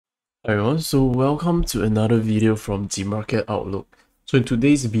Hi everyone, so welcome to another video from the Market Outlook. So in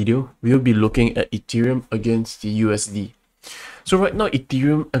today's video, we'll be looking at Ethereum against the USD. So right now,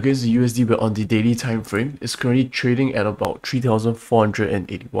 Ethereum against the USD, but on the daily time frame, is currently trading at about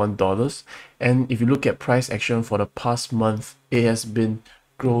 $3,481. And if you look at price action for the past month, it has been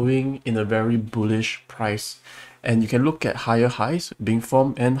growing in a very bullish price. And you can look at higher highs being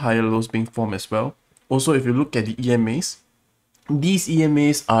formed and higher lows being formed as well. Also, if you look at the EMAs, these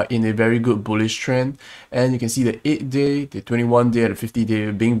EMAs are in a very good bullish trend, and you can see the 8-day, the 21-day, and the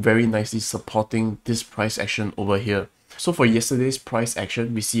 50-day being very nicely supporting this price action over here. So for yesterday's price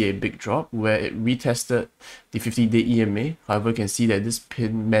action, we see a big drop where it retested the 50-day EMA. However, you can see that this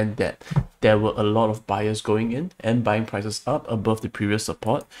pin meant that there were a lot of buyers going in and buying prices up above the previous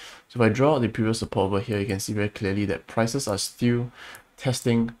support. So if I draw out the previous support over here, you can see very clearly that prices are still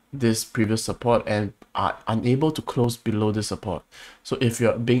testing this previous support and are unable to close below this support. So if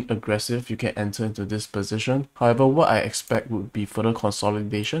you're being aggressive, you can enter into this position. However, what I expect would be further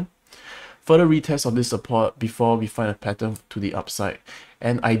consolidation, further retest of this support before we find a pattern to the upside.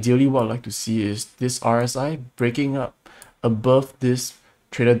 And ideally, what I'd like to see is this RSI breaking up above this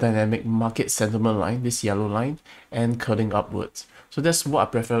trader dynamic market sentiment line, this yellow line, and curling upwards. So that's what I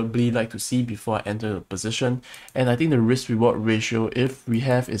preferably like to see before I enter the position. And I think the risk reward ratio, if we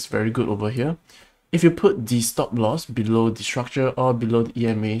have, is very good over here. If you put the stop loss below the structure or below the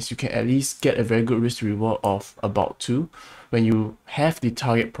EMAs, you can at least get a very good risk reward of about 2 when you have the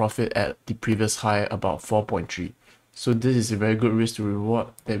target profit at the previous high about 4.3. So this is a very good risk to reward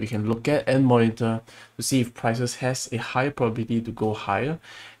that we can look at and monitor to see if prices has a higher probability to go higher.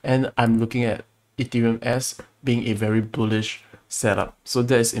 And I'm looking at Ethereum as being a very bullish setup. So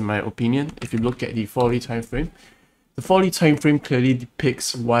that is in my opinion. If you look at the 4-day time frame, the 4-day time frame clearly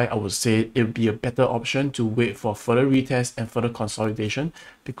depicts why I would say it would be a better option to wait for further retest and further consolidation,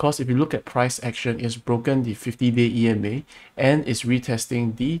 because if you look at price action, it's broken the 50-day EMA and is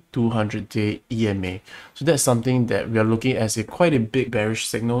retesting the 200-day EMA. So that's something that we are looking at as quite a big bearish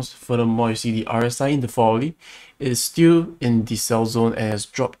signals. Furthermore, you see the RSI in the 4-day is still in the sell zone and has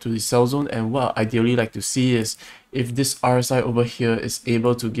dropped to the sell zone. And what I ideally like to see is if this RSI over here is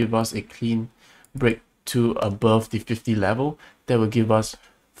able to give us a clean break to above the 50 level, that will give us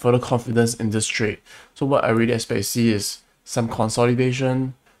further confidence in this trade. So what I really expect to see is some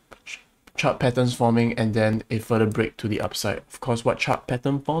consolidation, chart patterns forming, and then a further break to the upside. Of course, what chart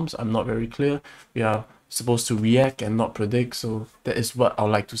pattern forms, I'm not very clear. We are supposed to react and not predict, so that is what I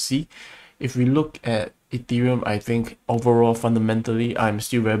would like to see. If we look at Ethereum, I think overall fundamentally I'm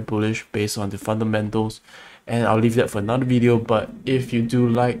still very bullish based on the fundamentals, and I'll leave that for another video. But if you do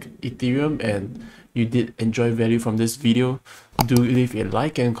like Ethereum and you did enjoy value from this video, do leave a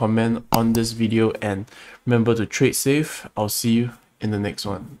like and comment on this video, and remember to trade safe. I'll see you in the next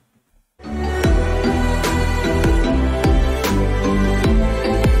one.